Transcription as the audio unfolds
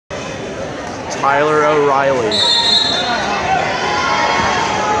Tyler O'Reilly.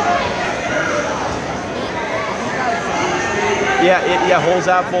 Yeah, Holes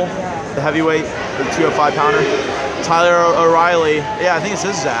Apple, the heavyweight, the 205 pounder. Tyler O'Reilly. Yeah, I think it's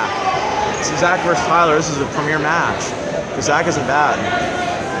his Zach. It's Zach versus Tyler. This is a premier match. Because Zach isn't bad.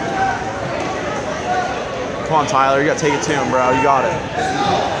 Come on, Tyler. You got to take it to him, bro. You got it.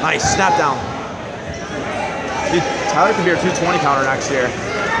 Nice. Snap down. Dude, Tyler could be our 220 pounder next year.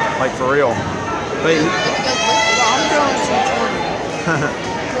 Like, for real. But I'm going 220.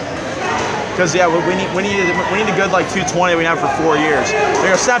 Because yeah, we need a good like 220 we have for 4 years. There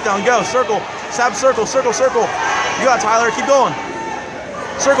you go, snap down, go, circle, snap, circle, circle, circle. You got it, Tyler, keep going.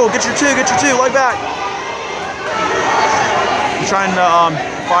 Circle, get your two, leg back. You're trying to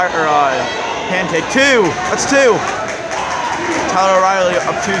fire or pancake. 2, that's 2. Tyler O'Reilly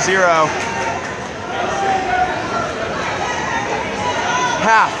up 2-0.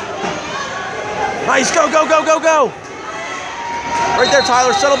 Half. Nice, go. Right there,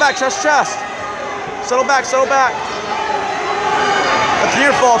 Tyler. Settle back, chest. Settle back. That's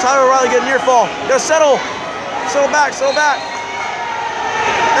near fall. Tyler O'Reilly get near fall. You gotta settle. Settle back. No,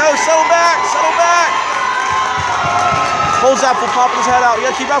 settle back. Holds that, will pop his head out. You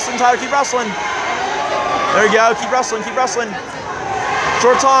gotta keep wrestling, Tyler. Keep wrestling. There you go. Keep wrestling.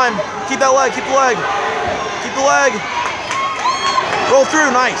 Short time. Keep that leg. Keep the leg. Roll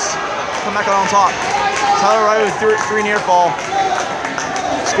through. Nice. Come back out on top. Tyler O'Reilly with 3 near fall.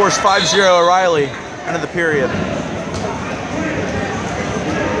 Scores 5-0 O'Reilly. End of the period.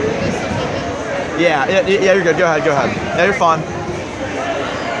 Yeah, you're good. Go ahead. Yeah, you're fine.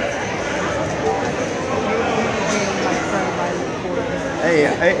 Hey,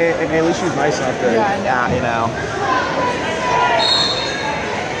 at least she was nice enough to, yeah, you know.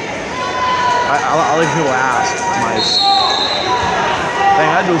 I'll leave people ask. Nice.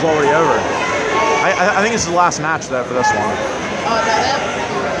 Dang, that duel's already over. I think it's the last match though for this one.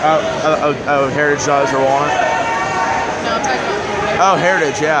 Oh, Heritage does or Walnut? No, I'm talking about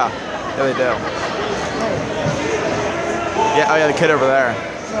Heritage, yeah. Yeah, they do. Yeah, oh yeah, the kid over there.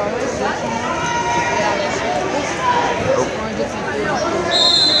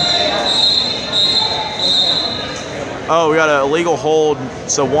 Oh, we got an illegal hold,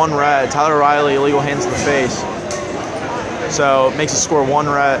 so 1 red. Tyler O'Reilly, illegal hands to the face. So it makes the score 1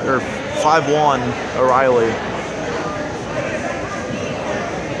 red, or 5-1 O'Reilly.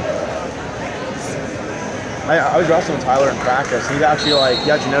 I was wrestling with Tyler in practice. He's actually like,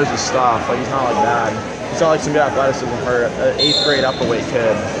 he actually knows his stuff. Like, he's not like bad. He's got like some good athleticism for an 8th grade upperweight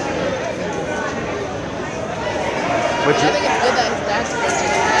kid. Which I think it's good that his dad's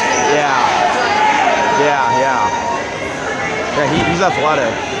coaching. Yeah, he's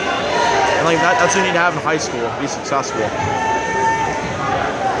athletic. And like that's what you need to have in high school to be successful.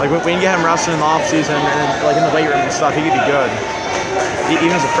 Like when you get him wrestling in the off season and like in the weight room and stuff, he could be good.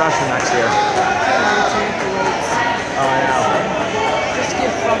 Even as a freshman next year. Oh, I know. Just get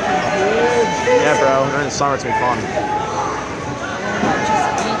fucking good. Yeah, bro. In the summer, it's gonna be fun.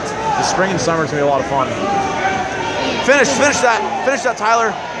 The spring and summer, it's gonna be a lot of fun. Finish that,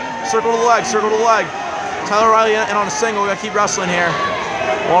 Tyler. Circle to the leg. Tyler O'Reilly in on a single. We gotta keep wrestling here.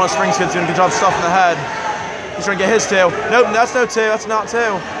 Walnut Springs kid's doing a good job stuffing the head. He's trying to get his 2. Nope, that's no 2. That's not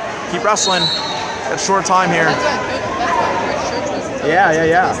 2. Keep wrestling. Got short time here. Yeah,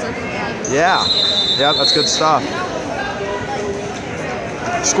 that's good stuff.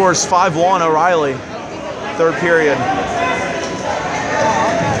 Scores 5-1 O'Reilly. 3rd period.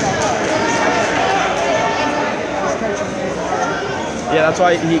 Yeah, that's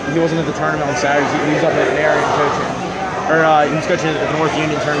why he wasn't at the tournament on Saturdays. He was up at Marion coaching. Or he was coaching at the North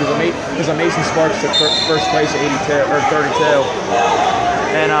Union tournament because Mason Sparks took first place at 32 or 32.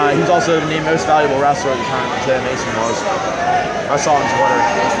 And he was also named most valuable wrestler at the tournament too. Mason was. I saw on Twitter.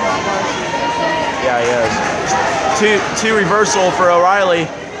 Yeah, he is. Two reversal for O'Reilly.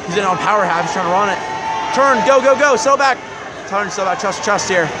 He's in on power half. He's trying to run it. Turn, go. Settle back. Turn, settle back. Chest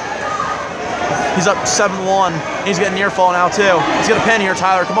here. He's up 7-1. He's getting near fall now too. He's got a pin here,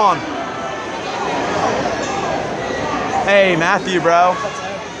 Tyler. Come on. Hey, Matthew, bro.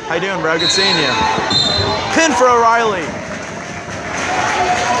 How you doing, bro? Good seeing you. Pin for O'Reilly.